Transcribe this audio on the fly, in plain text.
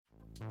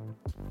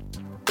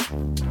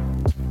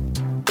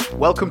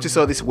Welcome to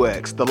So This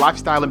Works, the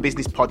lifestyle and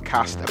business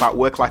podcast about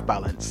work-life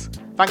balance.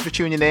 Thanks for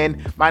tuning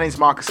in. My name's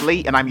Marcus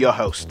Lee and I'm your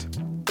host.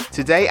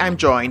 Today I'm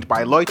joined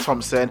by Lloyd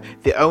Thompson,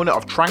 the owner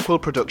of Tranquil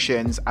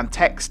Productions and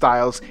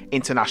Textiles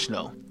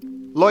International.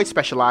 Lloyd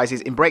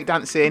specialises in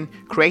breakdancing,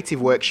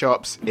 creative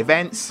workshops,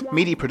 events,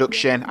 media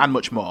production and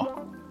much more.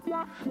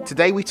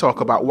 Today we talk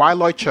about why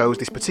Lloyd chose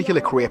this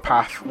particular career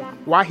path,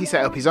 why he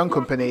set up his own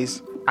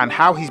companies, and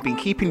how he's been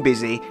keeping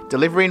busy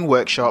delivering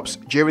workshops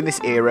during this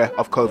era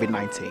of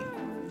COVID-19.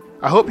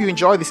 I hope you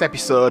enjoy this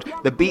episode.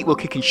 The beat will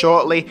kick in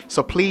shortly,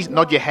 so please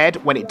nod your head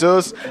when it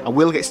does, and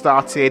we'll get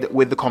started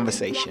with the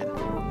conversation.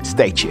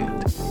 Stay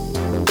tuned.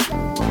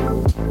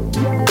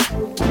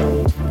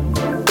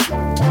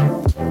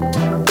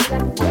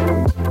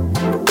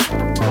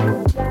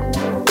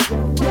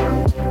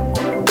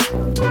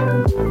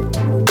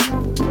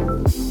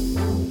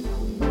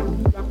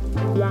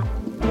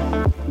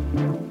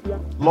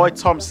 Lloyd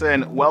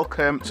Thompson,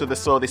 welcome to the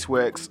So This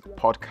Works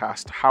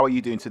podcast. How are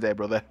you doing today,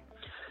 brother?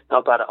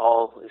 Not bad at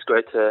all. It's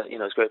great to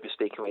be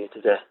speaking with you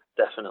today.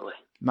 Definitely.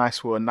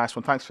 Nice one.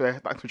 Thanks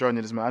for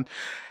joining us, man.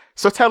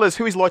 So tell us,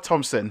 who is Lloyd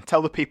Thompson?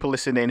 Tell the people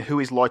listening, who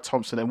is Lloyd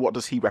Thompson and what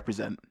does he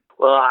represent?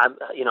 Well,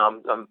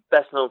 I'm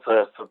best known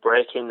for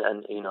breaking,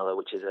 and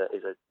which is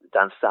a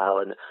dance style,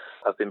 and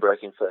I've been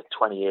breaking for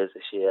 20 years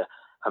this year.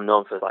 I'm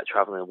known for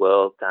traveling the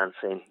world,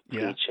 dancing,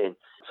 teaching,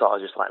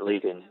 sort of just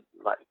leading,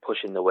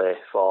 pushing the way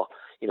for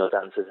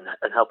dancers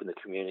and helping the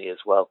community as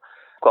well.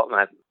 Got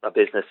my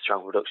business,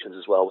 Tranquil Productions,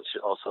 as well, which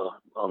is also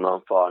well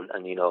known for, and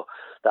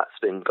that's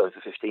been going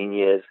for 15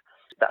 years.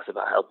 That's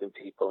about helping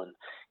people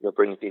and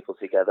bringing people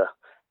together,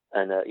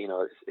 and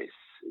it's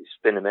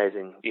been an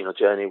amazing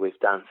journey with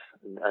dance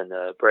and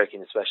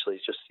breaking, especially.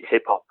 It's just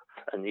hip hop,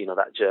 and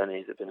that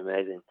journey has been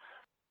amazing.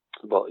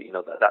 But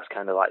that's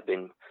kind of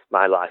been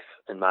my life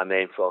and my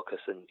main focus,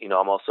 and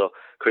I'm also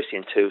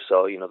Christian too,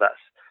 so that's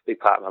a big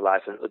part of my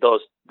life, and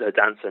the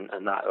dance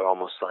and that are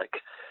almost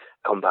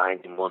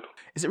combined in one.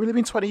 Has it really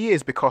been 20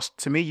 years? Because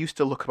to me, you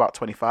still look about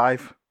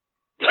 25.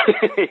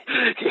 Yeah,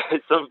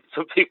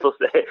 some people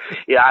say,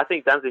 I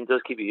think dancing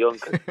does keep you young.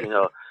 Cause,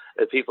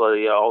 people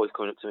are always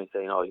coming up to me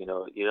saying, "Oh, you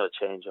don't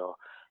change," or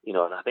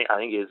and I think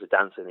it is the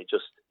dancing. It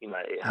just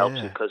it helps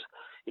you because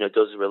it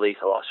does release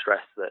a lot of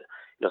stress that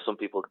some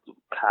people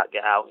can't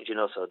get out.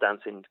 So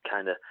dancing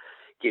kind of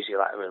gives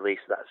you a release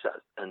of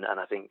that, and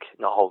I think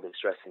not holding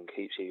stress and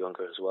keeps you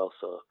younger as well.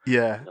 So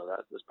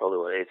that's probably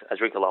what it is. I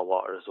drink a lot of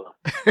water as well.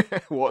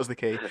 Water's the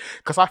key,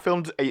 because I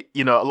filmed a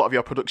lot of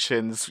your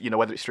productions,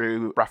 whether it's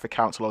through Bradford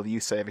Council or the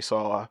Youth Service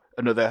or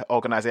another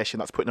organisation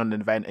that's putting on an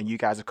event, and you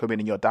guys are coming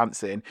and you're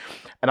dancing,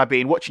 and I've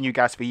been watching you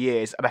guys for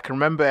years, and I can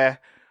remember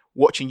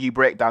watching you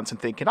break dance and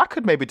thinking I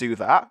could maybe do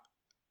that,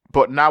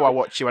 but now I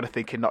watch you and I'm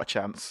thinking not a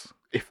chance.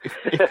 If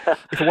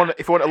I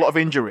want a lot of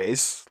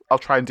injuries, I'll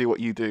try and do what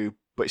you do.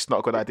 But it's not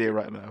a good idea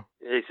right now.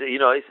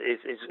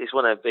 It's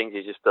one of the things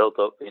you just build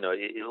up.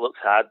 It looks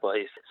hard, but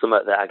it's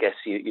something that I guess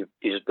you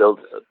just build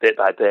bit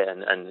by bit,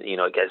 and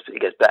it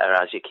gets better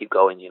as you keep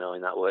going.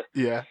 In that way.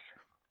 Yeah.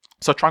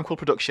 So Tranquil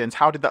Productions,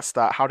 how did that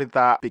start? How did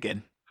that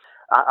begin?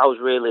 I was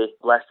really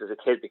blessed as a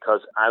kid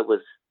because I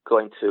was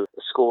going to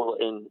a school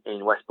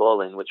in West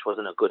Bowling, which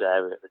wasn't a good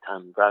area at the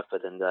time in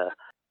Bradford, and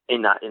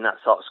in that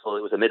sort of school,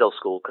 it was a middle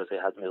school because they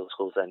had middle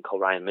schools then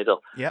called Ryan Middle.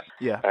 Yeah.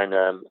 And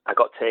I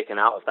got taken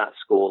out of that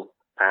school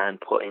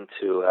and put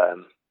into,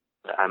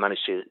 I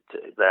managed to,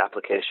 the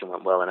application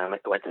went well, and I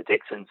went to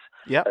Dixon's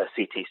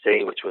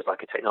CTC, which was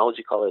a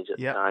technology college at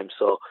the time.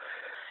 So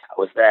I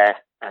was there,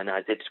 and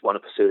I did want to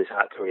pursue this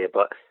art career,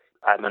 but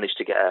I managed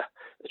to get a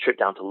trip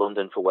down to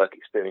London for work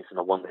experience, and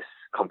I won this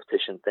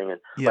competition thing. And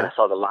when I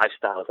saw the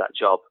lifestyle of that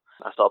job,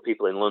 I saw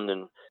people in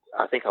London.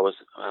 I think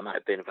I might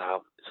have been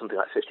about something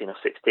like 15 or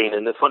 16.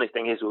 And the funny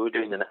thing is, we were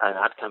doing an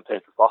ad campaign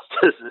for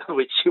Foster's,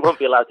 which you won't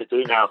be allowed to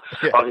do now,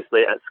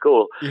 obviously, at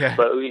school. Yeah.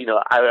 But,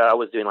 I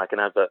was doing an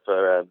advert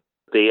for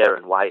beer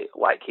and why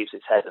it keeps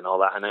its head and all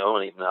that. And I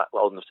wasn't even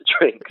old enough to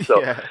drink.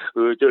 So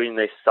we were doing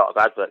this sort of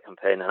advert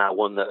campaign, and I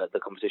won the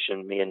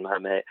competition, me and my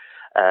mate.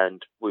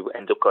 And we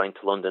ended up going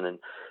to London, and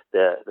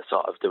the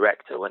sort of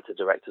director went to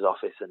the director's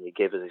office, and he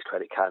gave us his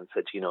credit card and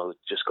said,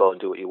 just go and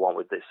do what you want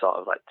with this sort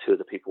of two of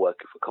the people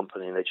working for the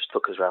company. And they just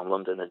took us around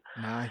London, and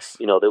nice.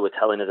 They were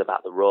telling us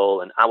about the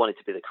role, and I wanted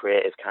to be the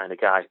creative kind of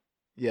guy.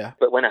 Yeah.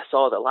 But when I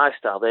saw the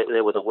lifestyle,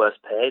 they were the worst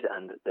paid,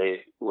 and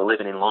they were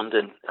living in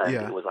London, and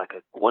it was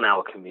a 1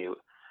 hour commute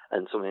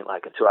and something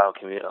like a 2 hour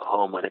commute at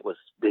home when it was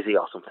busy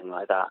or something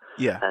like that.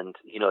 Yeah. And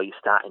you're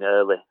starting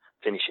early,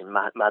 finishing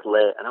mad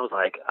late, and I was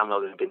like, I'm not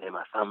going to be near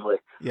my family.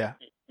 Yeah.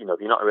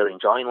 You're not really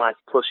enjoying life.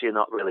 Plus, you're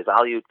not really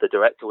valued. The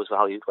director was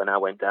valued when I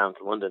went down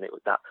to London. It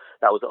was that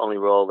was the only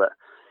role that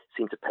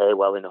seemed to pay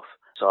well enough.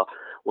 So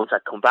once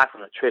I'd come back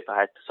from the trip,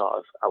 I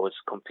was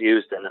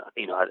confused, and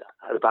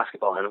the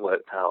basketball hadn't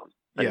worked out,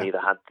 and neither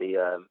had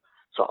the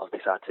sort of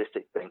this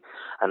artistic thing.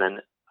 And then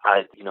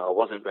I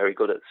wasn't very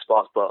good at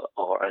sports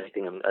or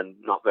anything, and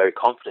not very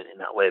confident in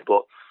that way.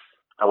 But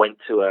I went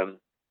to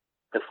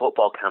the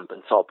football camp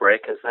and saw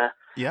breakers there,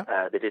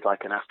 Yeah. They did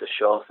like an after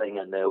show thing,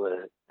 and they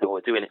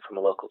were doing it from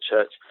a local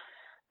church.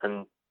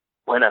 And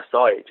when I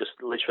saw it, it just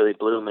literally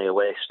blew me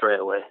away straight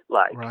away.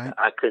 Like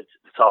I could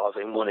sort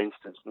of in one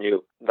instance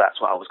knew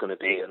that's what I was going to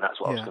be and that's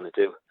what I was going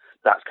to do.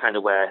 That's kind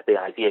of where the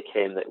idea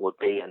came that it would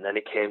be, and then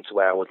it came to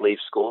where I would leave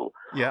school.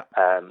 Yeah.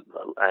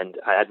 And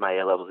I had my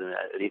A-levels in it.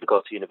 I'd either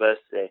go to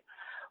university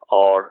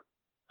or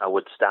I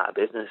would start a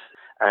business.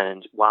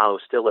 And while I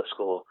was still at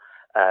school,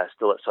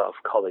 still at sort of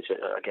college,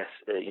 I guess,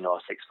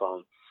 sixth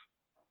form,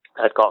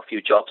 I'd got a few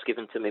jobs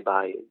given to me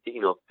by,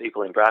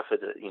 people in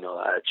Bradford,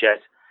 Jed.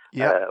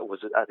 Was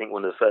I think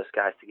one of the first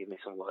guys to give me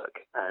some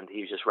work, and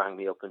he just rang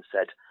me up and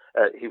said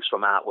he was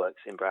from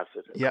Artworks in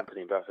Bradford, a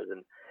company in Bradford,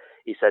 and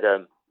he said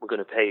we're going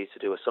to pay you to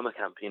do a summer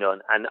camp,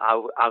 and I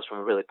was from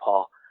a really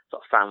poor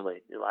sort of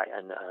family,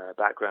 and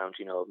background,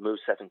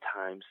 moved 7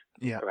 times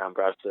around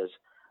Bradford,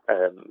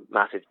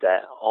 massive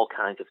debt, all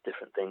kinds of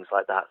different things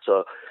like that.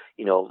 So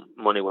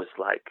money was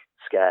like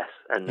scarce,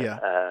 and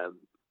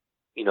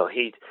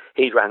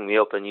he'd rang me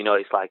up, and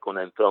it's like one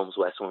of them films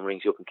where someone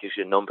rings you up and gives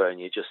you a number, and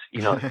you just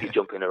you're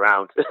jumping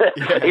around, but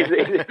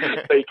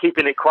you're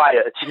keeping it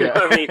quiet. Do you know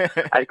what I mean?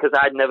 Because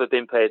I'd never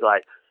been paid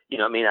I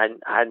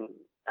hadn't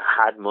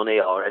had money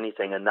or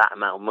anything, and that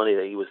amount of money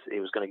that he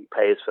was going to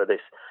pay us for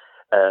this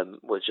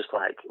was just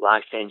like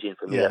life changing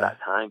for me at that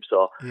time.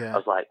 So I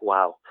was like,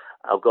 wow,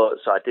 I'll go.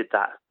 So I did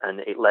that,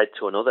 and it led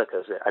to another,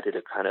 because I did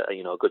a kind of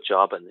a good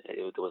job, and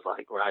it was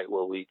like, right,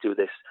 well, we do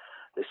this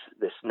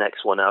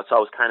next one out. So I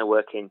was kind of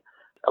working.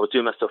 I was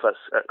doing my stuff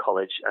at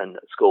college and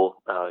at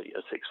school,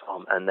 at sixth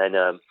form, and then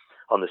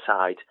on the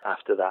side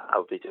after that, I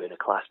would be doing a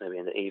class maybe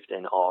in the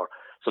evening or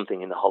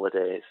something in the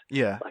holidays,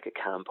 like a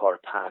camp or a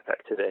park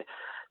activity.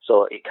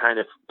 So it kind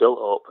of built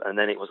up, and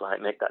then it was like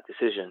make that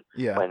decision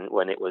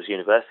when it was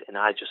university, and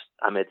I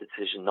made the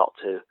decision not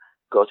to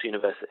go to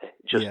university,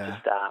 just to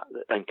start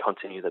and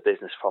continue the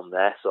business from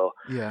there. So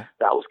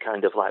that was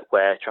kind of like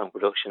where Tranquil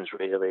Productions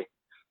really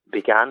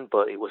began,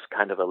 but it was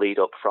kind of a lead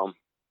up from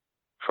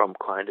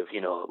kind of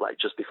like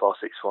just before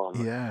sixth form,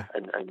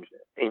 and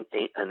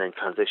then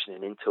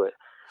transitioning into it.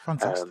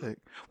 Fantastic.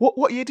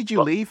 What year did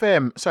you leave?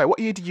 What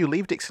year did you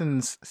leave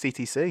Dixon's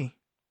CTC?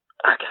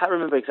 I can't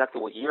remember exactly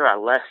what year I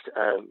left.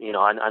 I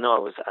know I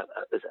was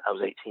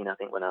 18, I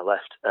think, when I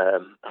left.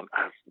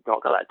 I've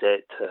not got that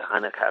date to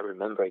hand. I can't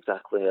remember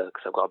exactly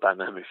because I've got a bad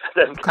memory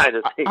for them kind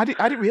of things. I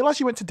didn't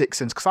realise you went to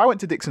Dixon's, because I went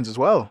to Dixon's as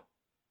well.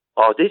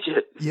 Oh, did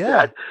you?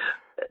 Yeah.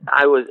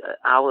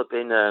 I'll have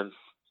been. Do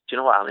you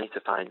know what? I need to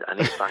find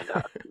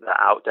that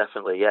out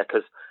definitely. Yeah,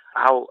 because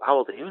how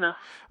old are you now?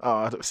 Oh,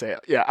 I don't say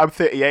it. Yeah, I'm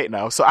 38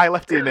 now. So I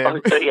left in.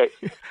 38.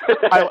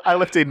 I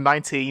left in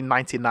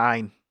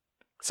 1999.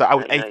 So I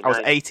was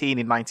 18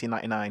 in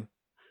 1999.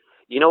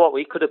 You know what?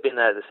 We could have been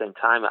there at the same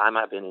time. I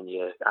might have been in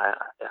year,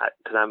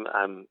 because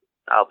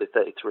I'll be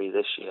 33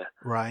 this year.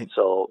 Right.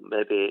 So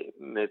maybe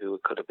we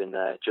could have been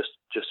there just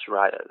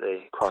right at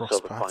the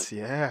crossover point.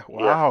 Yeah.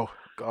 Wow. Yeah.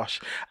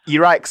 Gosh,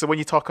 you're right. So when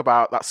you talk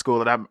about that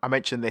school, and I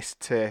mentioned this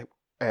to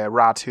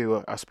Rad,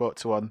 who I spoke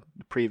to on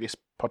the previous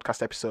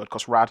podcast episode,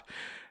 because Rad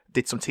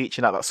did some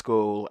teaching at that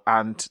school,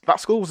 and that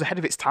school was ahead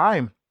of its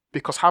time,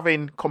 because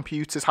having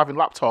computers, having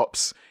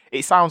laptops,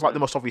 it sounds like the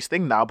most obvious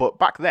thing now, but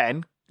back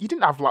then, you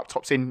didn't have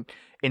laptops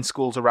in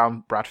schools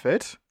around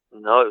Bradford.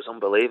 No, it was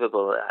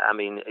unbelievable. I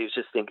mean, it was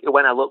just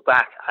when I look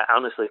back, I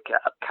honestly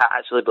can't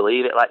actually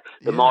believe it. Like,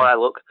 the more I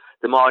look,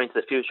 the more into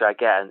the future I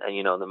get, and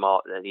the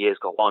more the years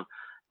go on,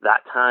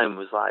 that time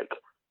was like,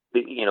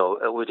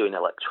 we're doing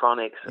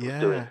electronics, we're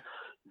doing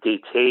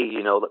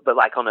DT, but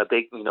like on a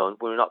big,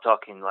 we're not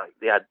talking like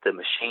they had the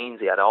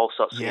machines, they had all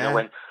sorts.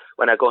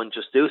 When I go and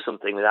just do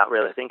something without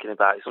really thinking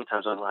about it,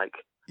 sometimes I'm like,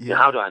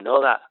 how do I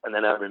know that? And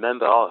then I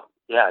remember, I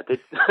did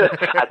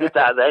I did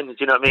that then. Do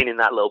you know what I mean? In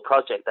that little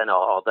project then,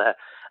 or there,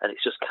 and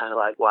it's just kind of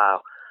like,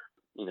 wow,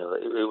 it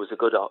was a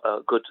good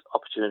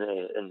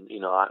opportunity, and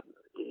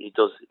it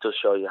does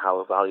show you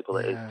how valuable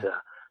it is to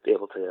be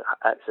able to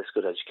access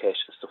good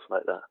education and stuff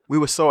like that. We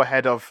were so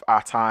ahead of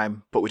our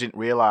time, but we didn't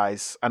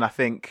realise. And I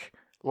think,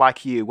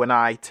 like you, when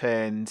I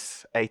turned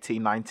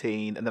 18,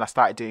 19, and then I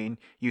started doing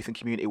youth and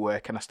community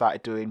work, and I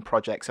started doing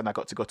projects, and I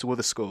got to go to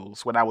other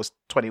schools when I was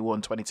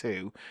 21,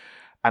 22,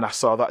 and I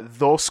saw that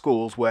those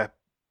schools were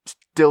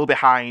still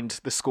behind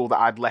the school that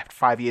I'd left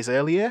 5 years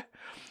earlier,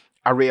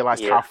 I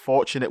realised how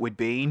fortunate we'd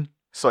been.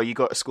 So you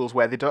go to schools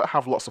where they don't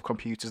have lots of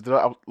computers, they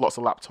don't have lots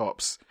of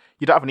laptops,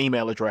 you don't have an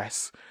email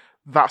address.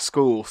 That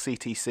school,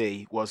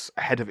 CTC, was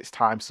ahead of its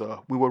time,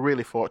 so we were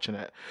really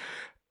fortunate.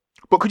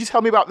 But could you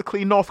tell me about the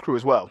Clean North crew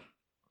as well?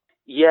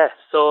 Yeah,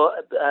 so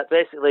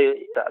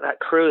basically that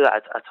crew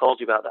that I told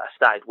you about that I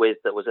started with,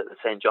 that was at the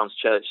St. John's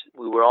Church,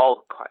 we were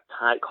all quite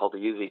tight, called the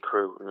UV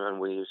crew, and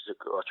we used to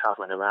go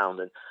travelling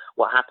around, and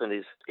what happened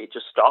is it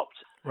just stopped.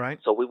 Right.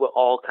 So we were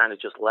all kind of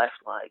just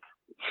left, like,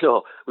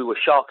 we were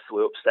shocked,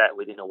 we were upset,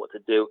 we didn't know what to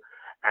do,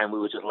 and we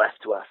were just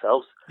left to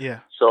ourselves.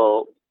 Yeah.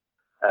 So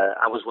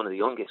I was one of the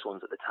youngest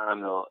ones at the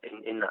time, though,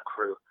 in that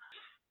crew.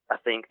 I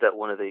think that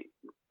one of a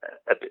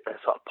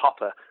sort of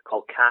popper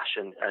called Cash,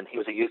 and he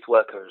was a youth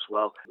worker as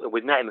well.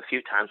 We'd met him a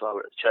few times while we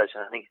were at the church,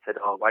 and I think he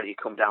said, "Oh, why don't you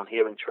come down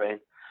here and train?"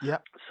 Yeah.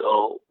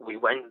 So we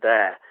went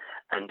there,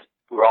 and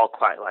we're all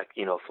quite like,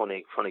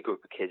 funny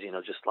group of kids,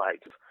 just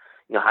like,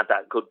 had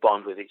that good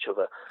bond with each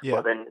other. Yeah.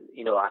 But then,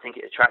 I think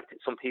it attracted,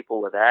 some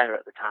people were there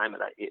at the time at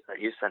that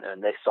youth centre,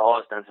 and they saw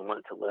us dance and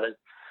wanted to learn.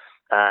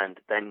 And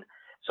then,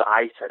 so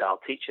I said,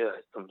 I'll teach you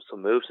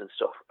some moves and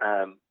stuff.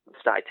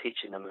 Started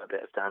teaching them a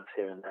bit of dance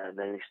here and there, and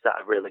then they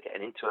started really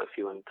getting into it a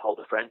few and told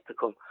a friend to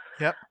come.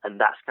 Yep. And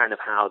that's kind of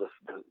how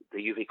the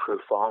UV crew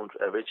formed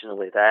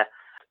originally there.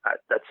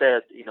 I'd say,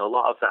 a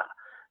lot of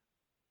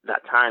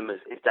that time is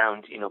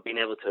down, being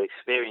able to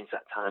experience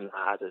that time that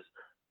I had as,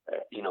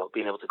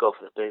 being able to go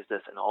for the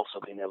business and also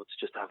being able to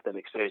just have them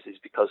experiences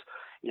because,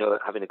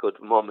 having a good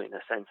mum in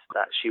a sense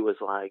that she was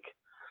like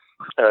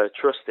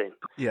trusting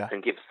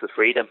and gives the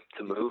freedom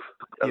to move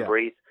and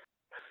breathe.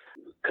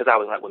 Because I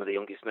was like one of the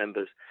youngest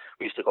members,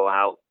 we used to go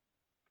out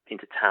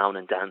into town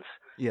and dance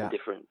in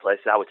different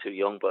places. I was too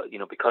young, but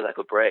because I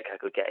could break, I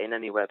could get in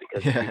anywhere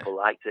because people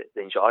liked it,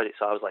 they enjoyed it.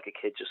 So I was like a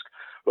kid just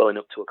rolling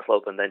up to a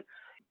club, and then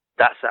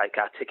that's like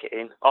our ticket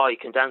in. Oh, you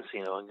can dance,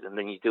 and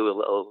then you do a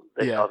little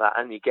this or that,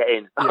 and you get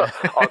in.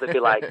 Or they'd be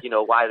like,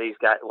 why are these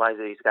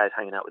guys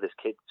hanging out with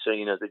this kid? So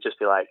they'd just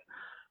be like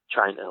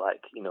trying to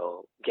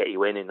get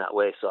you in that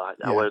way. So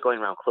I was going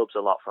around clubs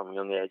a lot from a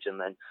young age, and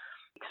then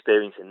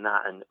experiencing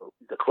that, and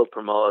the club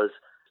promoters,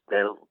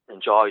 they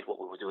enjoyed what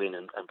we were doing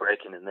and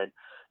breaking, and then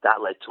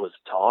that led to us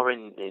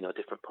touring,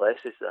 different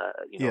places,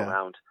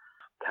 around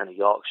kind of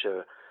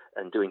Yorkshire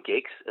and doing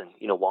gigs and,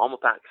 warm-up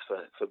acts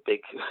for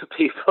big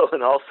people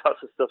and all sorts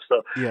of stuff.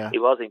 So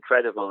it was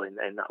incredible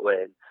in that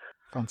way.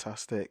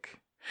 Fantastic.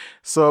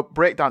 So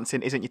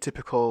breakdancing isn't your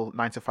typical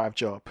 9-to-5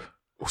 job.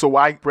 So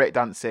why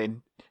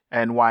breakdancing,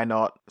 and why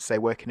not, say,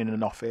 working in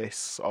an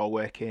office or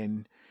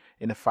working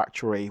in a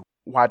factory?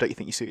 Why don't you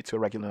think you're suited to a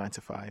regular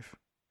 9-to-5?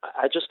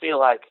 I just feel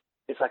like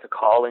it's like a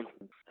calling.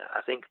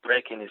 I think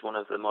breaking is one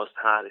of the most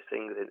hardest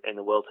things in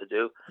the world to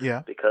do.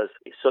 Yeah. Because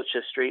it's such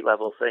a street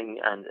level thing,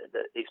 and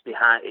it's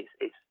behind.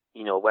 It's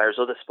whereas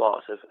other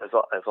sports have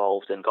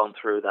evolved and gone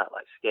through that,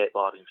 like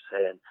skateboarding,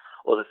 say, and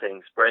other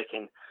things.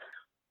 Breaking,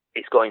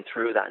 it's going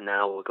through that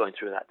now. We're going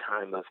through that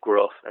time of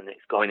growth, and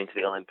it's going into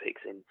the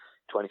Olympics in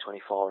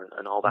 2024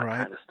 and all that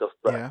kind of stuff.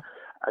 But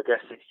I guess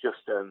it's just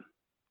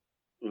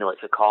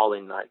it's a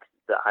calling like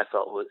that I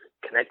felt was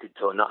connected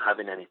to not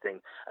having anything,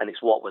 and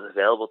it's what was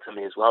available to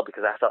me as well,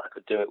 because I felt I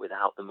could do it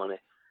without the money.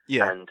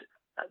 And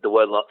there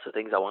were lots of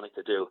things I wanted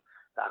to do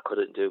that I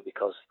couldn't do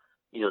because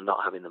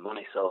not having the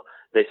money. So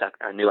this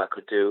I knew I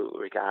could do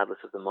regardless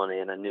of the money,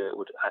 and I knew it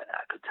would.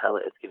 I could tell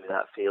it to give me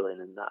that feeling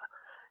and that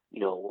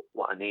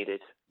what I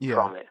needed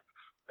from it,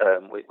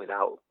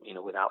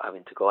 without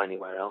having to go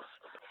anywhere else.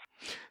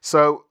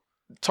 So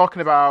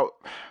talking about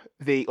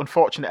the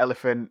unfortunate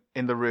elephant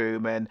in the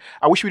room, and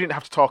I wish we didn't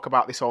have to talk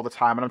about this all the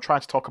time, and I'm trying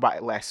to talk about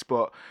it less,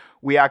 but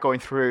we are going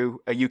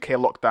through a UK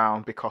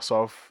lockdown because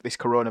of this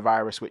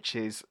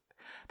coronavirus,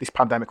 this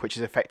pandemic which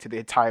has affected the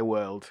entire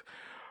world.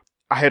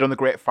 I heard on the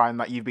grapevine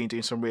that you've been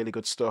doing some really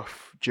good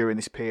stuff during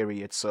this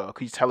period, so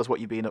could you tell us what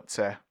you've been up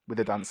to with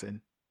the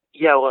dancing?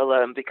 Yeah,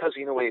 well, because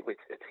we're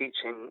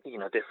teaching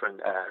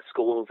different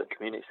schools and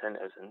community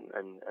centres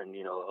and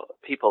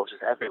people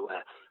just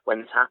everywhere.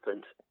 When this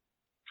happened,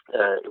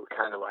 it was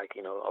kind of like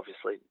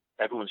obviously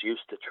everyone's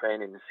used to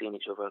training and seeing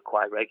each other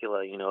quite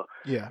regular.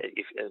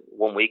 If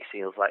 1 week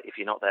feels like, if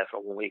you're not there for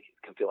 1 week,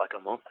 it can feel like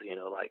a month.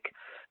 Like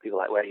people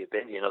like, where you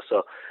been?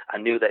 So I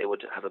knew that it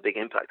would have a big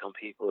impact on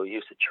people who are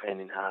used to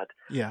training hard,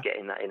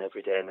 getting that in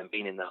every day, and then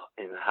being in the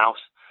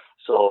house.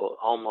 So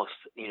almost,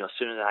 as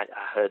soon as I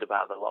heard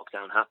about the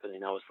lockdown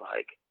happening, I was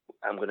like,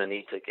 I'm going to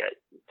need to get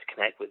to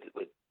connect with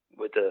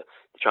the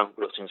Tranquil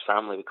Productions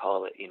family, we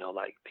call it,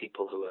 like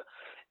people who are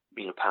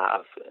being a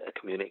part of a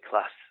community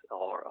class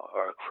or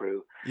a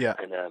crew. Yeah.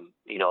 And,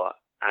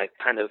 I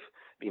kind of,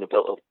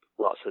 built up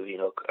lots of,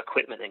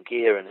 equipment and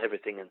gear and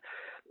everything, and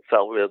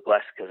felt real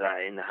blessed because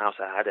in the house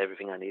I had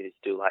everything I needed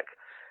to do, like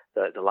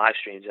the live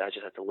streams. I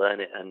just had to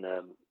learn it and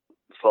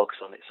focus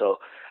on it. So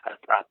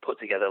I put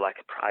together like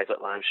a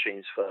private live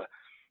streams for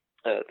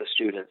the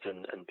students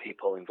and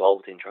people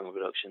involved in Tranquil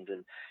Productions,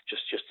 and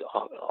just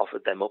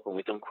offered them up, and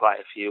we've done quite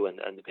a few,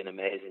 and they've been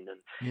amazing, and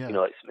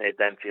it's made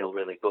them feel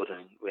really good,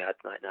 and we had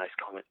like nice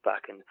comments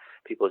back, and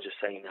people just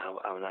saying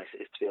how nice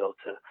it is to be able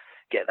to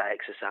get that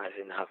exercise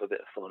and have a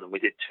bit of fun. And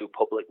we did 2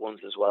 public ones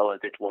as well. I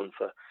did one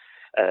for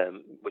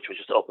which was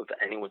just open for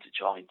anyone to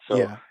join. So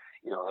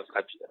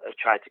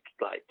I've tried to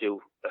like do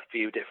a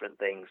few different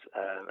things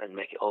and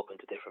make it open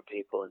to different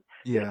people, and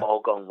it's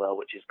all gone well,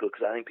 which is good,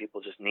 because I think people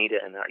just need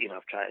it. And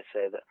I've tried to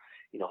say that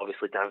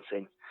obviously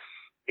dancing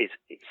it's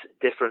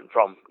different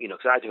from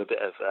because I do a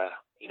bit of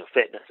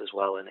fitness as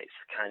well, and it's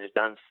kind of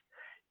dance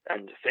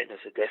and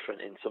fitness are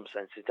different in some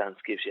senses. Dance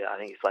gives you, I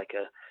think it's like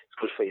it's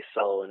good for your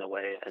soul in a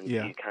way, and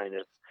you kind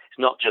of, it's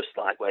not just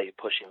like where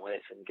you're pushing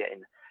weights and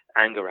getting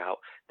anger out.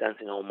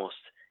 Dancing almost,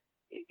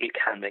 it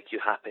can make you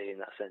happy in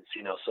that sense,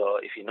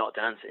 So if you're not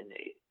dancing,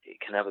 it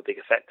can have a big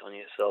effect on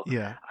you. So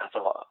I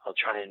thought I'll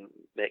try and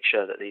make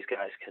sure that these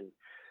guys can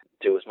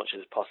do as much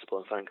as possible,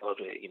 and thank God,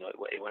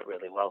 it went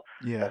really well.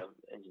 And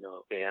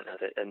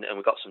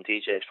we got some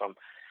DJs from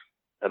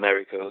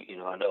America,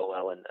 I know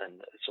well, and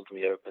some from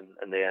Europe,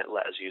 and they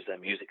let us use their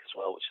music as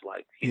well, which is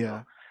like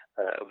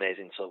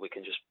amazing. So we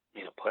can just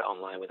put it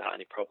online without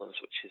any problems,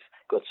 which is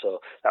good. So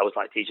that was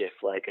like DJ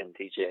Flegg and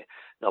DJ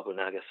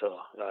Nobunaga. So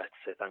I have to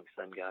say thanks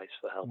to them guys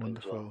for helping.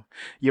 Wonderful. As well.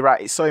 You're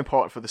right. It's so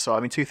important for the soul.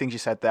 I mean, two things you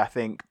said there. I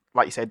think,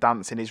 like you said,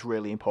 dancing is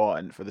really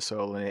important for the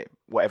soul, and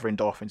whatever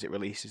endorphins it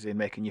releases in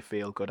making you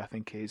feel good, I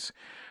think is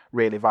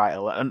really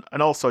vital. And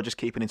also just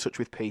keeping in touch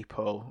with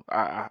people.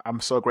 I'm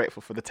so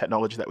grateful for the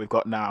technology that we've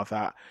got now,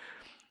 that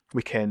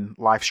we can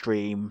live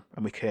stream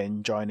and we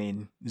can join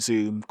in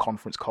Zoom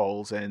conference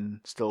calls and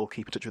still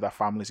keep in touch with our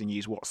families and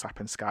use WhatsApp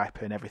and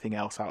Skype and everything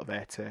else out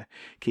there to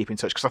keep in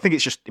touch. Because I think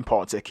it's just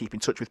important to keep in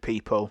touch with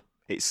people.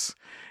 It's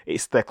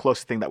the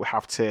closest thing that we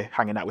have to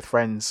hanging out with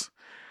friends.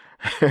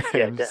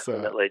 Yeah,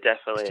 definitely.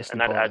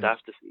 And I'd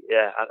have to,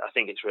 I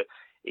think it's,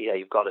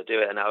 you've got to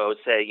do it. And I would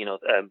say,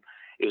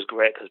 it was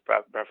great because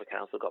Bradford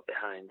Council got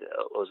behind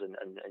us and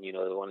they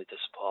wanted to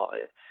support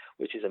it,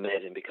 which is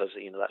amazing because,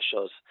 that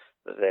shows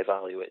that they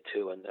value it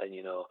too, and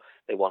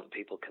they want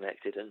people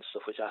connected and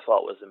stuff, which I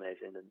thought was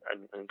amazing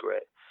and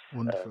great.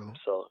 Wonderful.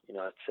 So,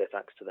 I'd say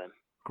thanks to them.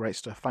 Great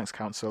stuff. Thanks,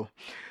 Council.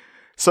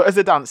 So as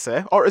a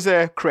dancer or as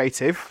a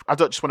creative, I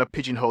don't just want to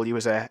pigeonhole you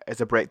as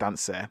a break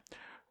dancer.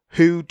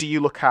 Who do you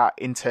look at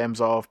in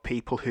terms of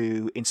people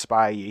who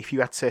inspire you? If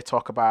you had to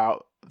talk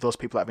about those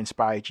people that have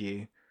inspired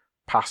you,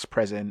 past,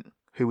 present,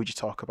 who would you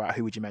talk about?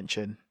 Who would you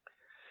mention?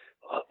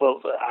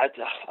 Well, I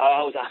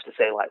always have to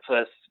say,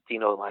 first,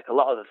 a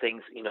lot of the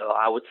things,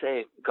 I would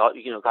say God,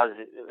 God is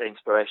the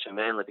inspiration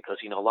mainly because,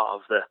 a lot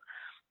of the,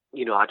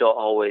 I don't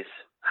always,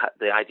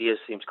 the ideas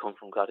seem to come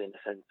from God in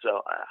a sense.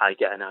 So I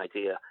get an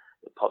idea,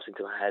 it pops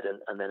into my head,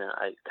 and then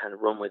I kind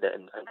of run with it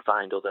and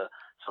find other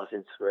sort of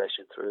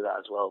inspiration through that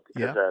as well.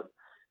 Because,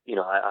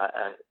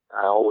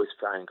 I always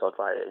find God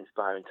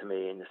inspiring to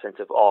me in the sense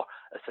of, or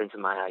a sense of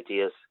my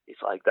ideas.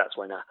 It's like that's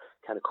when I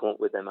kind of come up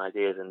with them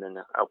ideas, and then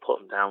I'll put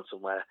them down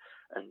somewhere,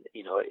 and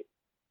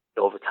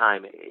over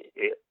time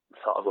it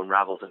sort of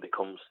unravels and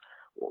becomes,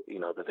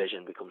 the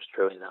vision becomes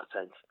true in that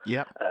sense.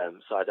 Yeah.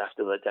 So I'd have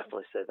to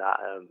definitely say that,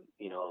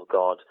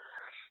 God,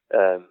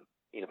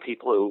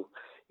 people who,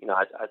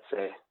 I'd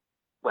say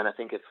when I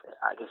think of,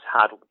 I guess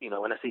hard,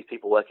 when I see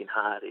people working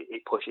hard,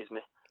 it pushes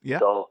me. Yeah.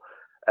 So.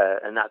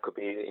 And that could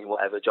be in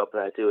whatever job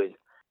they're doing.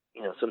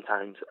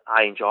 Sometimes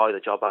I enjoy the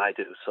job I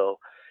do. So,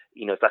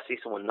 if I see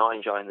someone not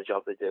enjoying the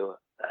job they do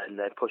and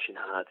they're pushing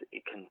hard,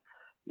 it can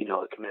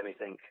make me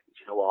think,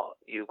 you know what,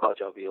 you've got a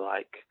job you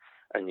like,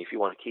 and if you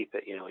want to keep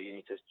it, you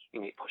need to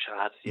push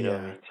hard. You know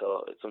what I mean?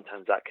 So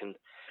sometimes that can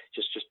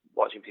just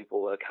watching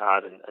people work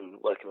hard and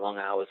working long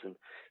hours, and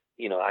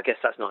I guess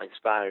that's not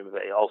inspiring,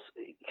 but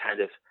it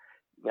kind of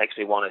makes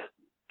me want to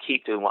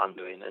keep doing what I'm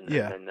doing, and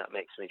then that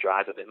makes me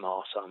drive a bit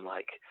more. So I'm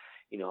like,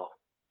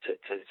 to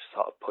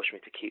sort of push me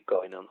to keep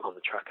going on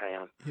the track I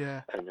am.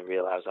 Yeah. And to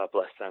realise how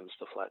blessed I am and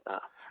stuff like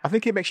that. I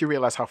think it makes you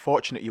realise how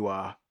fortunate you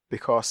are,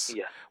 because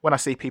when I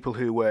see people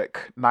who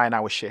work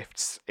 9-hour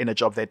shifts in a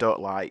job they don't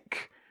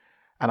like,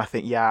 and I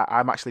think,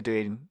 I'm actually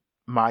doing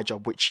my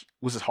job, which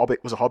was a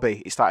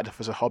hobby. It started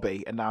off as a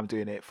hobby, and now I'm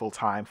doing it full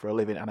time for a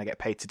living, and I get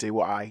paid to do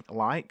what I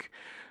like.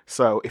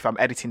 So if I'm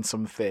editing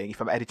something,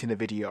 if I'm editing a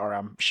video or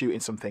I'm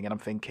shooting something and I'm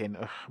thinking,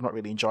 I'm not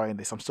really enjoying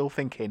this, I'm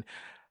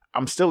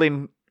still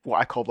in what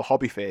I call the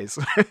hobby phase.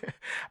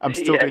 I'm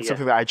still doing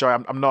something that I enjoy.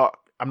 I'm not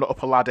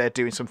up a ladder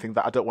doing something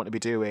that I don't want to be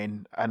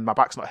doing, and my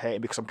back's not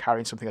hurting because I'm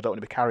carrying something I don't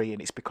want to be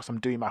carrying. It's because I'm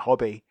doing my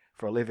hobby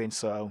for a living.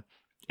 So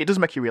it does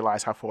make you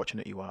realise how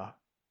fortunate you are.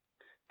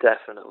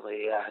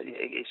 Definitely, yeah.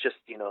 It's just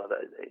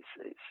that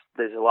it's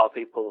there's a lot of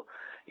people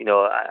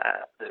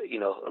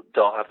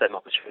don't have them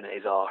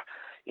opportunities, or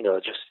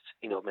just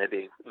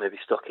maybe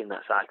stuck in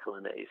that cycle,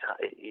 and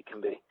it can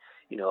be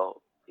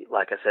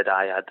like I said,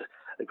 I had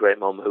a great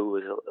mum who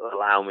was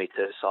allowing me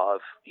to sort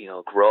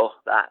of grow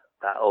that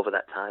over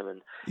that time,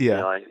 and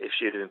if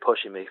she'd have been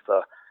pushing me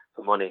for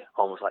money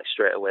almost like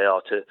straight away,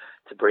 or to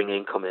bring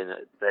income in,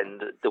 then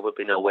there would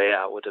be no way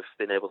I would have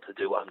been able to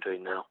do what I'm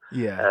doing now.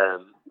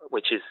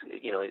 Which is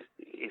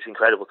it's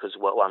incredible, because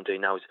what I'm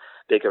doing now is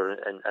bigger,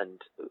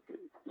 and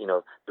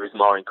there is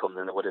more income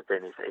than there would have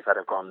been if I'd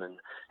have gone and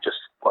just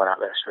gone out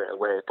there straight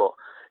away. But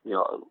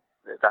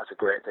that's a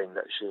great thing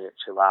that she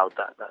allowed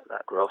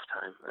that growth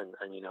time, and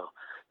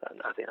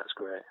I think that's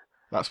great.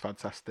 That's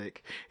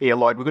fantastic. Here,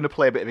 Lloyd, we're going to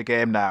play a bit of a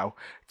game now.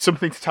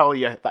 Something to tell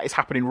you that is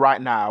happening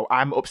right now.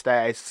 I'm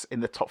upstairs in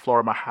the top floor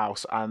of my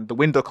house, and the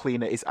window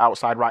cleaner is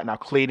outside right now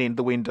cleaning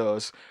the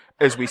windows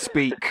as we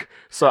speak.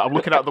 So I'm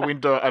looking out the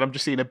window and I'm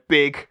just seeing a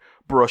big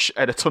brush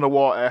and a ton of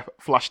water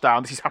flash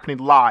down. This is happening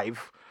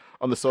live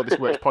on the So This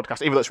Works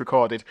podcast, even though it's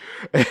recorded.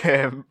 But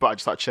I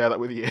just thought I'd share that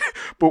with you.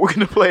 But we're going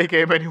to play a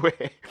game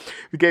anyway.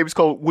 The game is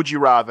called Would You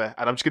Rather,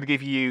 and I'm just going to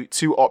give you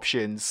two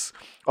options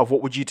of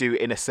what would you do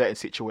in a certain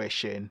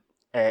situation.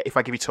 if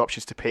I give you two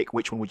options to pick,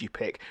 which one would you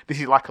pick? This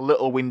is like a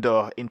little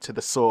window into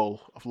the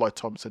soul of Lloyd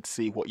Thompson to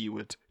see what you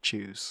would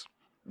choose.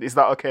 Is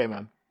that okay,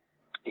 man?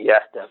 Yeah,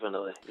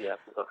 definitely. Yeah.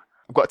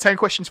 I've got 10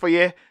 questions for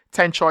you,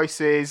 10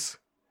 choices,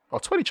 or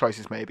 20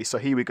 choices maybe. So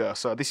here we go.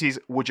 So this is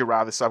Would You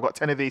Rather. So I've got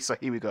 10 of these, so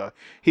here we go.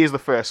 Here's the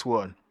first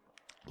one.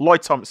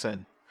 Lloyd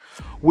Thompson,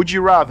 would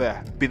you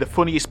rather be the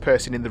funniest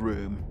person in the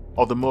room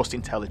or the most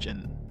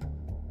intelligent?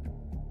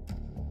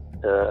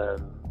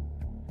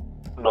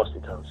 Most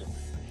intelligent.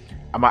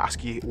 I might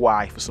ask you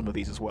why for some of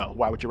these as well.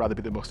 Why would you rather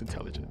be the most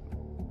intelligent?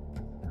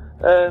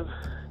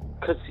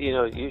 Because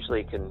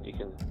usually you can.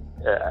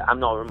 I'm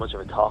not much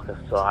of a talker,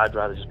 so I'd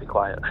rather just be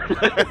quiet.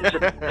 just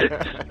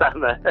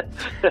stand there,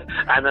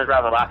 and I'd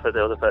rather laugh at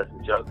the other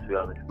person's jokes. To be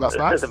honest, that's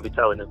nice. Than be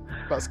telling them.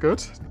 That's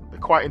good.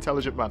 Quite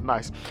intelligent man.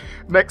 Nice.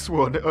 Next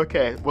one.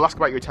 Okay, we'll ask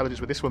about your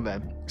intelligence with this one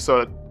then.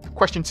 So,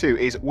 question 2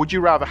 is: would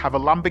you rather have a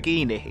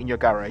Lamborghini in your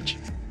garage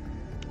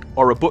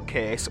or a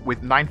bookcase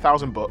with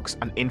 9,000 books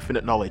and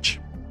infinite knowledge?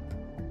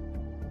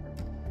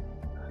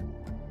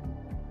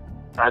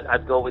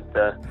 I'd go with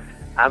the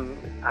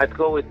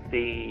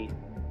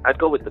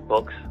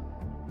books.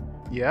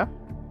 Yeah.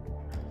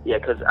 Yeah,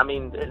 because and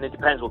it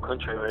depends what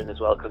country we're in as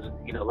well. Because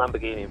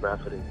Lamborghini in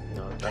Bradford is,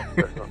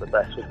 that's not the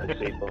best with the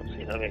speed bumps.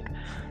 You know what I mean?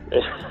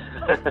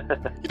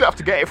 You don't have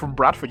to get it from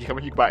Bradford. You can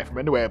buy it from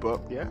anywhere.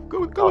 But yeah,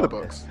 go with the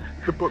books.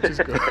 The books is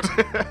good.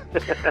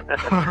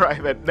 All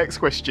right then. Next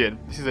question.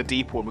 This is a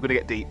deep one. We're gonna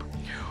get deep.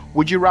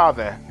 Would you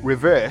rather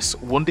reverse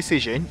one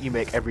decision you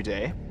make every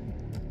day,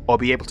 or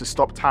be able to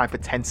stop time for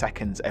 10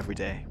 seconds every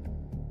day?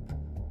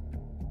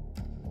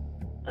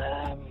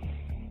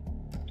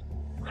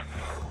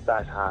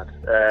 That's hard.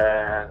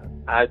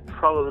 I'd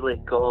probably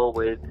go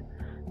with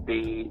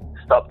the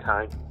stop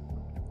time.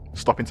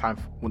 Stopping time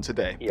once a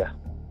day? Yeah.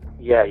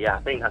 I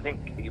think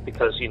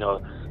because you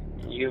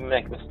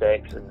make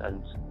mistakes and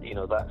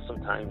that's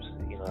sometimes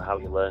how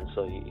you learn.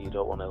 So you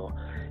don't want to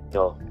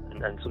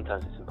and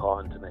sometimes it's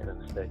important to make the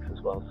mistakes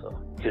as well. So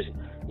because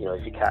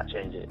if you can't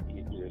change it,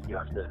 you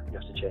have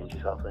to change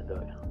yourself then,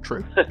 don't you?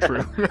 True.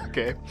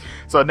 Okay.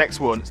 So next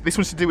one. This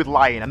one's to do with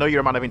lying. I know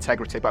you're a man of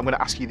integrity, but I'm going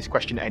to ask you this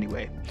question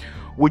anyway.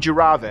 Would you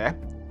rather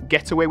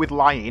get away with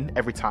lying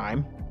every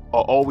time,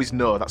 or always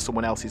know that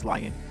someone else is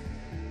lying?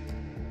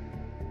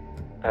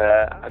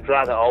 I'd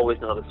rather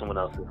always know that someone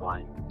else is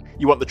lying.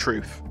 You want the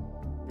truth?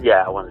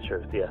 Yeah, I want the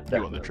truth. Yeah, definitely.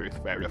 You want the truth.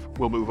 Fair enough.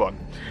 We'll move on.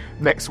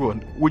 Next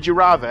one. Would you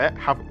rather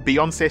have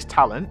Beyonce's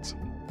talent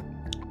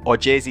or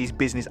Jay-Z's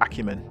business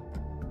acumen?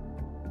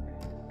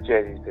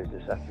 Jay-Z's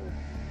business acumen.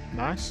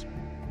 Nice.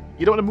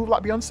 You don't want to move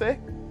like Beyonce?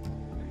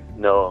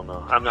 No,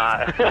 I'm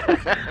not.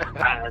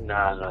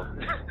 No.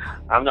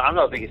 I'm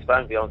not the biggest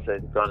fan of Beyonce,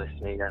 to be honest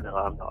with me. No,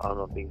 I'm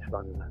not the biggest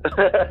fan of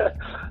her.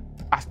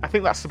 I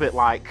think that's a bit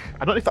like,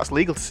 I don't know if that's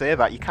legal to say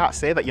that. You can't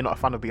say that you're not a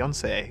fan of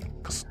Beyonce.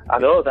 I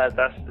know,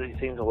 it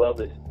seems a world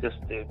that's just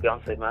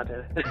Beyonce mad.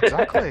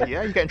 Exactly,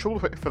 yeah, you get in trouble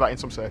for that in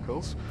some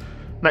circles.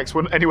 Next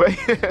one, anyway.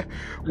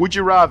 Would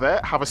you rather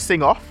have a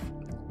sing-off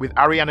with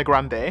Ariana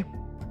Grande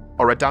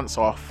or a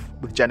dance-off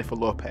with Jennifer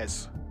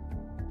Lopez?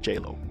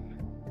 J-Lo.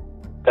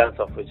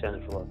 Dance-off with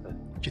Jennifer Lopez.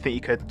 Do you think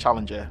you could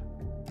challenge her?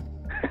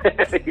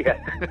 Yeah,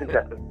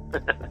 definitely.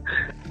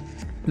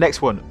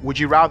 Next one. Would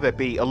you rather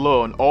be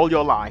alone all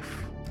your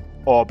life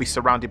or be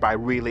surrounded by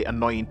really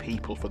annoying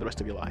people for the rest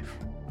of your life?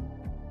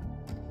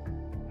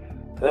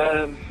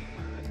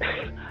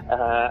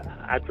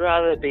 I'd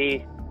rather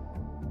be...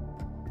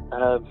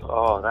 that's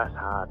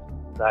hard.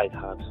 That is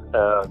hard.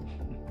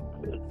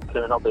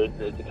 Can I not be...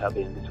 It can't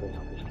be in between,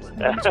 obviously.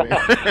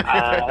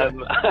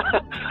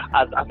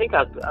 I think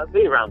I'd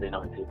be around the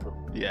annoying people.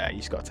 Yeah, you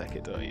just got to take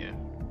it, don't you?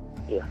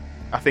 Yeah.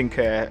 I think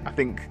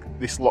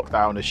this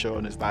lockdown has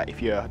shown us that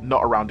if you're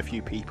not around a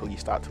few people, you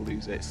start to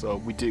lose it. So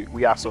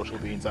we are social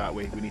beings, aren't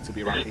we? We need to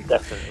be around people,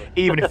 definitely,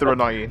 even if they're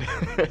annoying.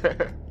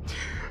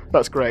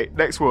 That's great.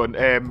 Next one.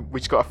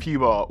 We've got a few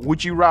more.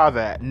 Would you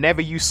rather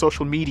never use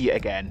social media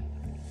again,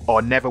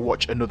 or never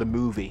watch another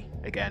movie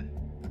again?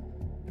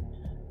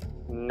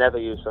 Never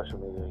use social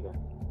media again.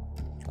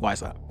 Why is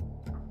that?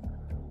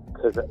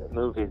 Because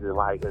movies are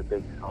like a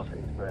big source of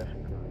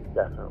inspiration for me,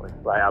 definitely.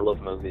 Like, I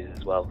love movies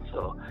as well,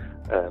 so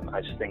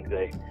I just think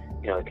they,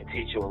 it can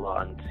teach you a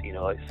lot, and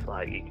it's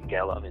like you can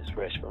get a lot of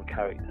inspiration from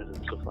characters and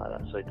stuff like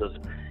that. So it does.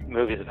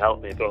 Movies have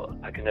helped me, but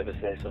I can never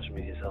say social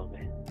media's helped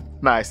me.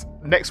 Nice.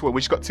 Next one, we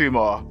just got two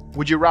more.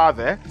 Would you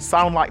rather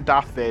sound like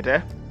Darth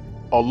Vader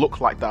or look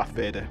like Darth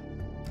Vader?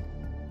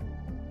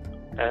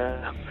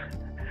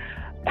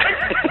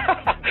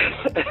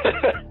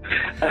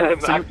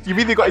 So you've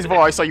either got his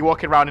voice or you're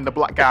walking around in a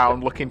black gown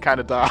looking kind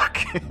of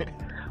dark.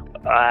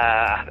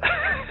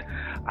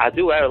 I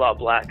do wear a lot of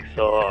black,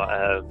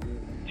 so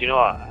do you know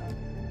what?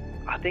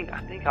 I think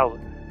I'd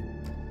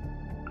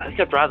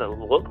rather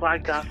look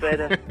like Darth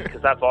Vader,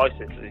 because that voice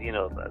is,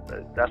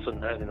 that's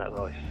unnerving, that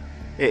voice.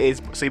 It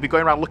is. So you'd be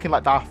going around looking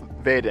like Darth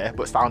Vader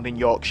but sounding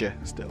Yorkshire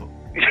still.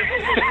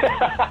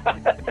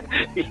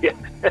 Yeah.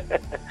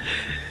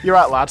 You're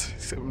right, lad.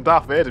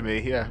 Darth Vader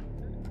me, yeah.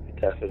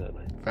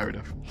 Definitely. Fair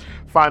enough.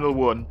 Final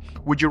one.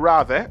 Would you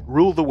rather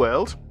rule the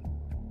world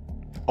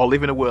or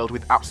live in a world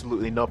with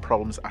absolutely no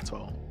problems at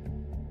all?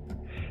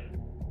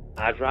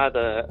 I'd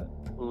rather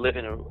live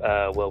in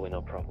a world with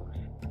no problems.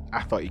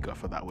 I thought you'd go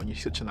for that one. You're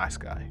such a nice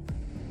guy.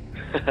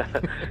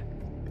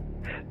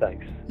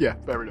 Thanks. Yeah,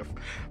 fair enough.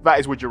 That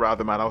is Would You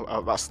Rather, man.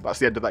 That's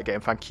the end of that game.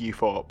 Thank you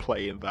for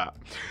playing that.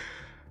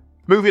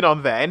 Moving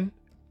on then.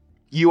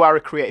 You are a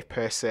creative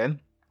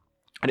person,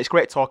 and it's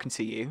great talking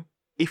to you.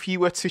 If you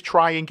were to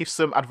try and give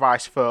some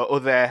advice for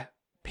other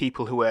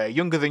people who are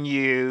younger than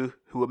you,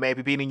 who are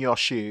maybe been in your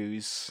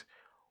shoes,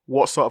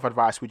 what sort of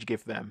advice would you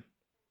give them?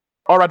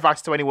 Or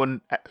advice to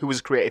anyone who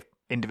was a creative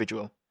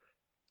individual?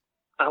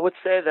 I would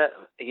say that,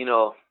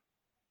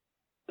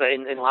 that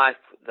in life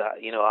that,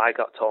 I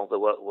got told the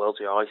world's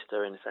your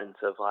oyster, in the sense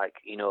of like,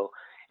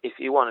 if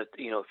you want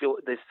to,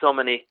 there's so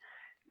many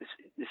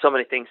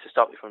things to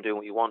stop you from doing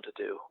what you want to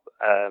do.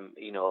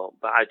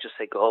 But I just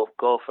say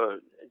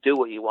do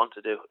what you want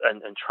to do,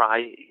 and try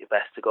your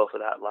best to go for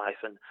that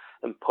life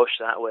and push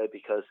that way,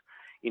 because,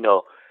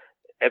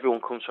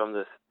 everyone comes from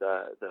the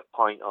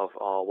point of,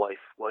 oh, what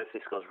if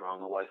this goes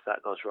wrong, or what if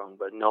that goes wrong?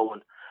 But no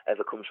one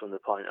ever comes from the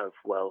point of,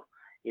 well,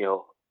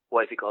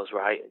 what if it goes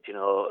right?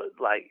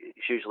 Like,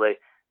 it's usually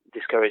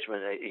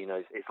discouragement.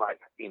 It's like,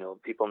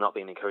 people not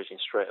being encouraging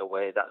straight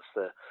away. That's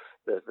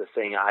the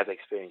thing I've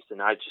experienced,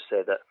 and I just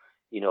say that,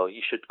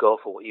 you should go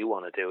for what you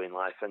want to do in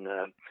life, and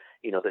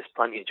there's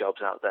plenty of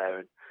jobs out there,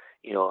 and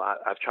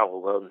I've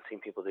traveled the world and seen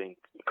people doing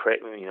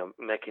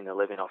making a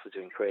living off of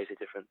doing crazy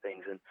different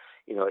things, and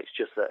it's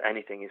just that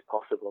anything is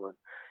possible, and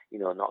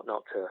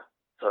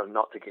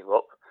not to give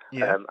up.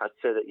 Yeah. I'd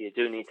say that you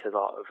do need to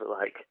sort of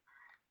like,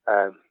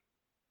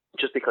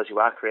 just because you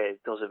are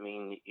creative doesn't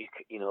mean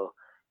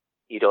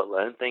you don't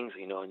learn things,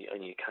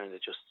 and you kind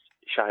of just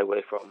shy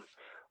away from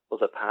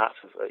other parts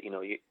of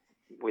it.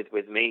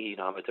 With me,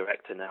 I'm a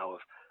director now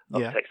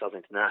of Textiles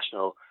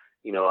International,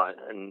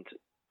 and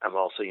I'm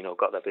also,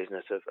 got that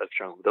business of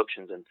Tranquil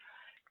Productions, and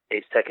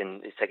it's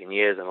taken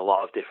years and a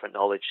lot of different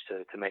knowledge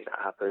to make that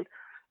happen.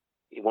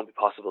 It won't be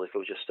possible if it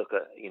was just stuck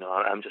at,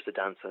 I'm just a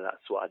dancer,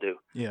 that's what I do.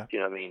 Yeah. Do you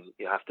know what I mean?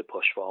 You have to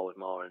push forward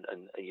more, and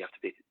you have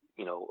to be,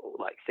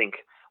 like, think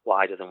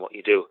wider than what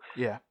you do.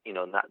 Yeah.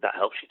 And that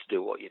helps you to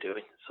do what you're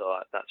doing. So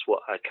that's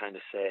what I kind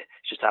of say.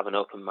 Just have an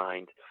open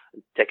mind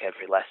and take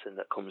every lesson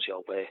that comes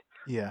your way.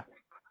 Yeah.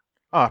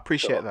 Oh, I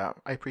appreciate that.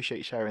 I appreciate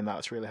you sharing that.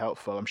 That's really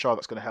helpful. I'm sure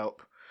that's going to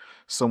help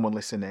someone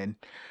listening.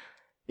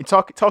 In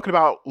talking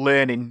about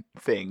learning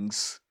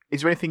things,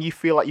 is there anything you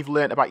feel like you've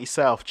learned about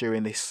yourself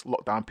during this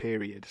lockdown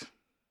period?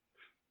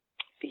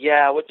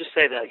 Yeah, I would just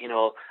say that,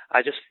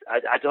 I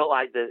don't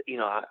like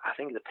I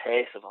think the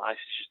pace of life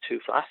is just too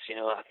fast,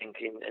 I think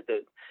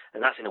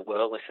and that's in a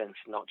worldly sense,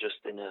 not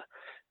just in a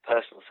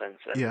personal sense.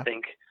 Yeah. I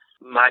think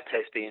my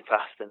pace being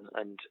fast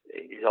and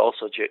is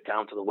also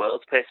down to the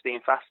world's pace being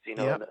fast,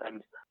 Yeah.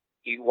 and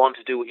you want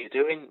to do what you're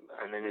doing,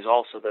 and then there's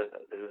also the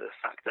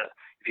fact that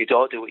if you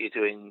don't do what you're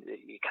doing,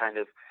 you kind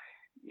of,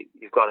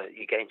 you're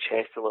getting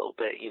chased a little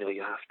bit, you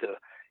have to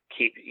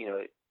keep,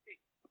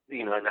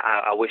 and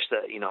I wish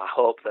that, I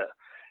hope that,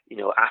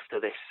 after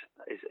this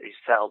is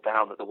settled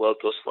down, that the world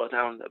does slow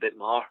down a bit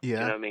more. Yeah. You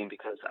know what I mean?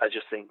 Because I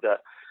just think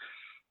that,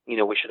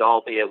 we should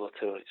all be able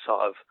to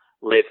sort of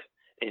live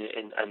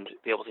in and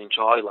be able to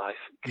enjoy life.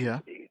 Yeah.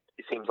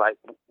 It seems like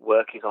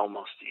work is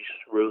almost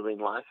just ruling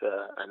life,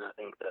 and I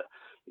think that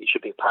it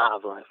should be part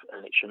of life,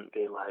 and it shouldn't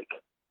be like,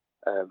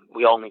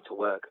 we all need to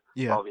work.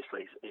 Yeah.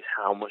 Obviously, it's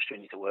how much do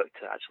you need to work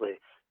to actually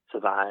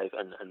survive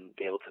and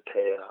be able to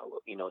pay,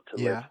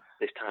 to live.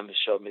 This time has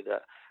showed me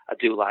that I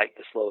do like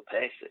the slower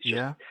pace. It's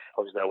just,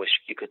 obviously, I wish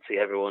you could see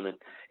everyone and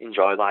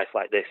enjoy life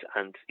like this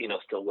and,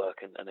 still work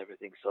and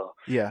everything. So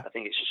I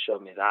think it's just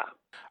shown me that.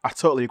 I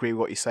totally agree with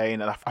what you're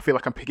saying, and I feel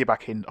like I'm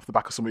piggybacking off the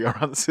back of some of your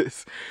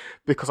answers,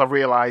 because I've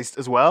realised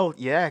as well,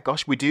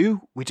 we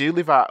do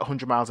live at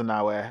 100 miles an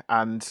hour,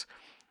 and,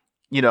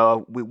 we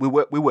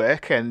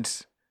work,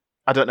 and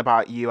I don't know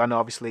about you, I know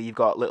obviously you've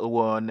got little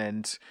one,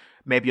 and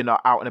maybe you're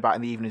not out and about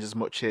in the evenings as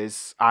much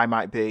as I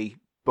might be,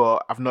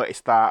 but I've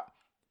noticed that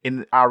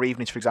in our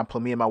evenings, for example,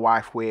 me and my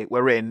wife,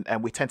 we're in,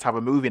 and we tend to have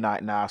a movie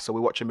night now. So we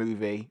watch a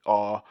movie,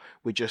 or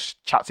we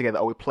just chat together,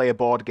 or we play a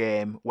board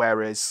game.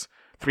 Whereas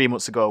 3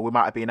 months ago, we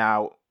might have been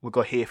out, we'll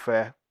go here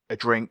for a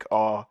drink,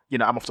 or,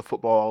 I'm off to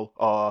football,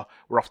 or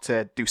we're off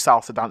to do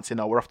salsa dancing,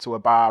 or we're off to a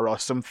bar or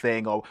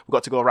something, or we've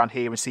got to go around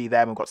here and see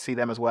them, we've got to see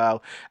them as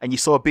well. And you're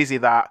so busy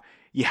that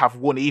you have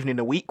one evening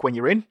a week when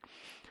you're in.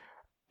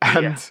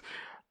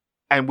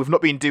 And we've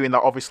not been doing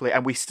that, obviously,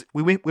 and we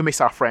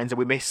miss our friends and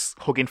we miss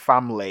hugging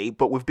family,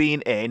 but we've been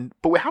in,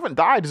 but we haven't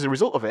died as a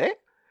result of it.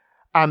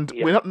 And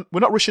we're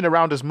not rushing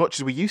around as much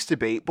as we used to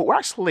be, but we're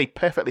actually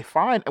perfectly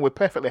fine and we're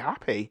perfectly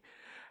happy.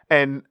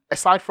 And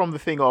aside from the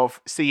thing of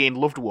seeing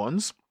loved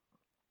ones,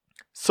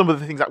 some of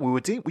the things that we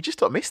were doing, we just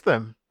don't miss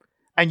them.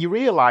 And you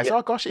realise,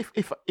 oh gosh,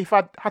 if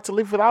I had to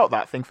live without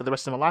that thing for the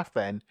rest of my life,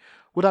 then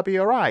would I be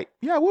all right?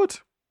 Yeah, I would.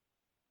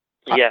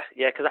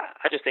 Because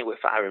I just think we're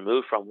far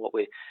removed from what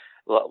we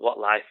what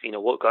life,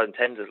 what God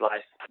intends as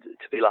life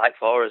to be like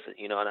for us,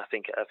 and I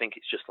think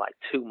it's just like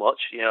too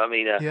much, I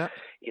mean, Yeah.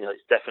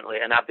 It's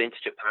definitely, and I've been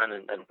to Japan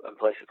and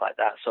places like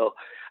that, so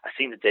I've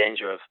seen the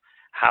danger of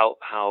how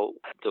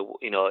the,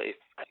 if,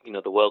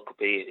 the world could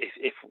be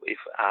if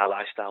our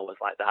lifestyle was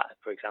like that,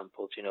 for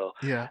example,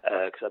 Yeah.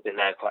 because I've been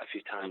there quite a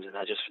few times, and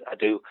I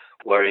do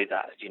worry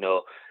that,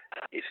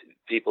 if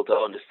people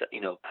don't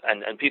understand,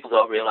 and people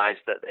don't realize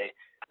that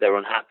they're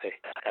unhappy,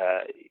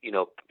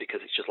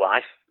 because it's just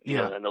life,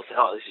 and they'll say,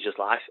 oh, this is just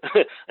life.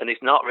 And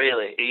it's not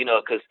really,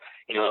 because,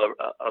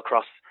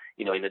 across,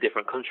 in a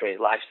different country,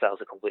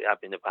 lifestyles are completely,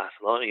 I've been to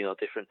Barcelona,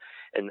 different,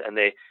 and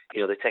they,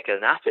 they take a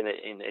nap in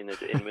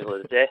the middle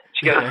of the day.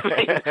 Do you get what I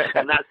mean?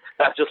 And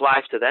that's just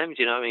life to them.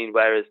 Do you know what I mean?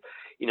 Whereas,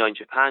 in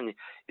Japan,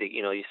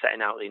 you're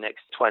setting out the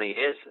next 20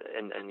 years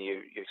and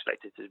you're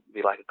expected to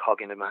be like a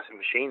cog in a massive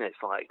machine.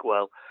 It's like,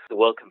 well, the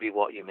world can be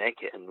what you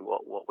make it and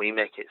what we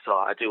make it. So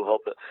I do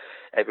hope that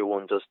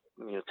everyone does,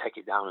 take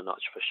it down a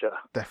notch for sure.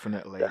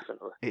 Definitely.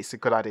 It's a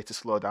good idea to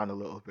slow down a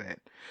little bit.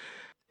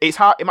 It's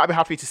hard. It might be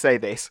hard for you to say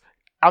this.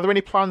 Are there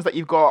any plans that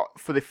you've got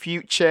for the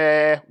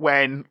future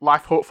when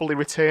life hopefully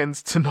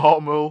returns to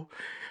normal?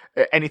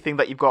 Anything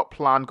that you've got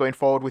planned going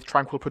forward with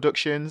Tranquil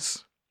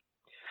Productions?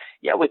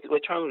 Yeah, with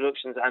Tranquil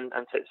Productions and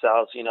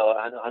Titsales,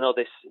 I know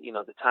this,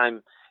 the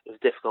time is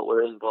difficult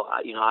we're in, but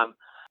I'm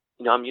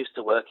used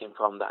to working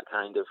from that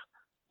kind of,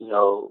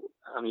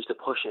 I'm used to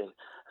pushing.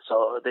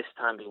 So this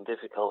time being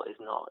difficult is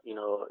not,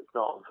 it's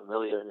not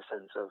unfamiliar in the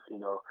sense of,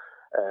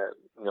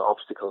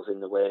 obstacles in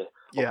the way of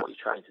what you're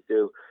trying to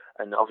do.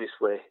 And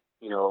obviously,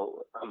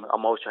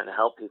 I'm always trying to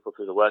help people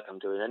through the work I'm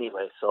doing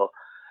anyway. So,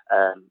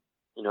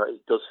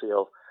 it does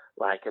feel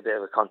like a bit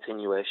of a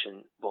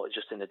continuation, but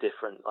just in a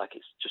different, like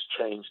it's just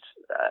changed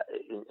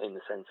in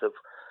the sense of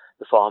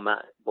the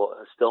format,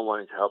 but still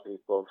wanting to help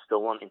people,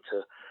 still wanting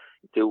to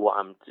do what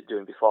I'm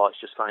doing before.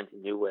 It's just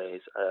finding new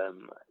ways,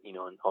 and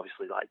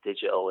obviously like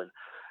digital and,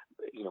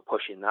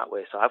 pushing that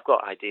way. So I've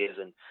got ideas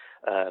and,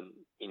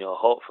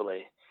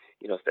 hopefully,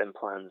 if them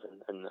plans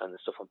and the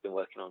stuff I've been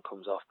working on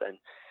comes off, then,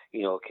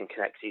 can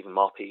connect even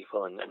more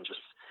people and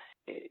just,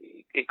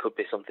 it could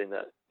be something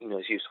that,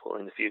 is useful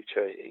in the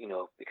future,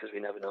 because we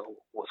never know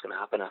what's going to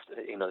happen after,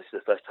 this is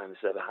the first time this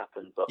has ever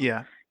happened, but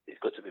it's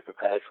good to be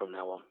prepared from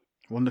now on.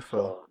 Wonderful.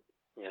 So,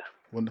 yeah.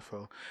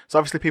 Wonderful. So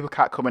obviously people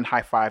can't come and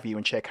high-five you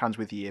and shake hands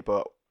with you,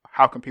 but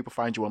how can people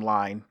find you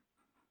online?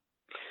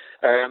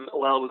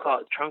 Well, we've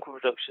got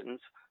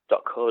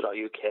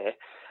tranquilproductions.co.uk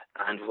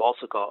and we've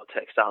also got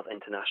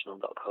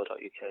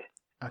textilesinternational.co.uk.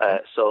 Okay.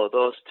 So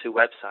those two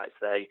websites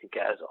there, you can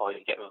get us, or you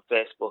can get me on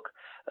Facebook,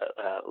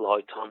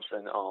 Lloyd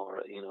Thompson,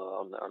 or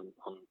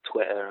on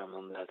Twitter, I'm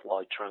on there,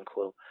 Lloyd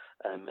Tranquil.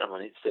 I'm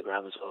on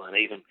Instagram as well, and I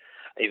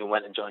even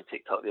went and joined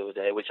TikTok the other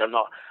day, which I'm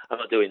not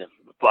doing them.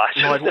 But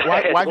Lloyd,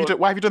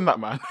 why have you done that,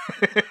 man?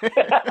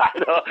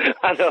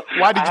 I know.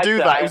 Why did you do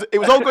that? It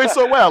was all going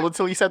so well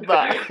until you said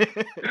that.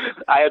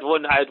 I had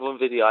one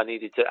video I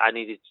needed to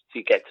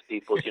get to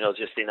people,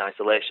 just in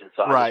isolation.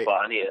 So I just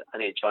thought I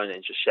need to join it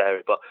and just share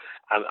it. But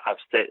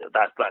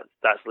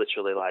that's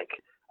literally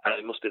like,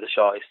 it must be the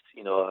shortest,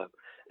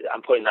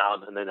 I'm putting that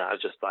on and then I'll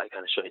just like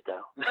kind of shut it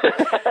down.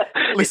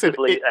 Listen,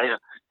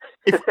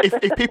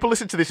 if people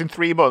listen to this in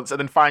 3 months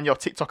and then find your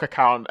TikTok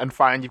account and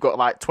find you've got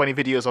like 20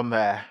 videos on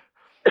there,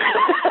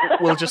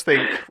 we'll just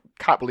think,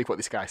 can't believe what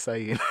this guy's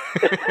saying.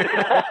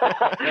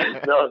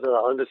 No,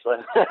 honestly.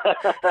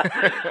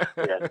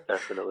 Yeah,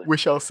 definitely. We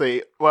shall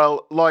see.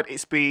 Well, Lloyd,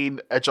 it's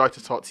been a joy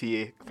to talk to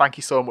you. Thank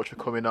you so much for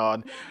coming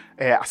on.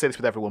 I say this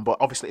with everyone, but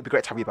obviously it'd be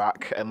great to have you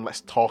back and let's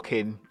talk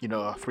in,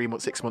 3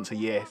 months, 6 months, a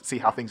year, see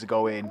how things are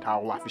going,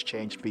 how life has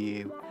changed for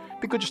you.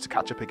 It'd be good just to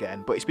catch up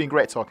again, but it's been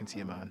great talking to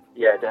you, man.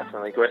 Yeah,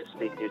 definitely. Great to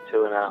speak to you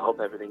too, and I hope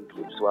everything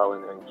keeps well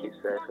and keeps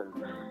safe, and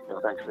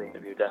thanks for the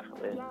interview,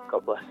 definitely.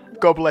 God bless.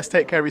 God bless.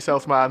 Take care of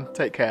yourself, man.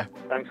 Take care.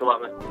 Thanks a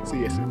lot, man. See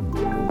you soon.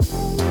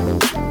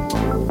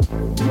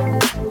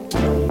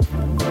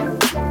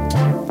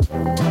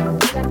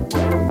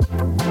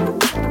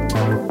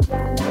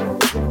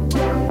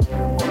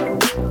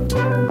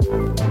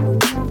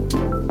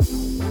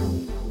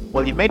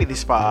 Well, you've made it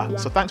this far,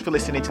 so thanks for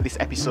listening to this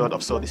episode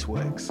of So This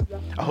Works.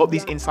 I hope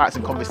these insights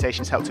and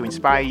conversations help to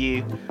inspire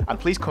you, and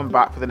please come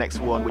back for the next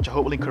one, which I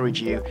hope will encourage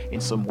you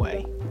in some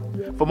way.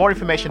 For more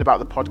information about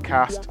the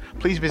podcast,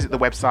 please visit the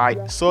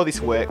website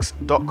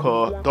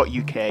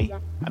sothisworks.co.uk,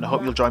 and I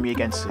hope you'll join me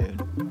again soon.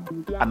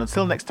 And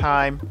until next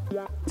time,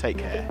 take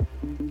care.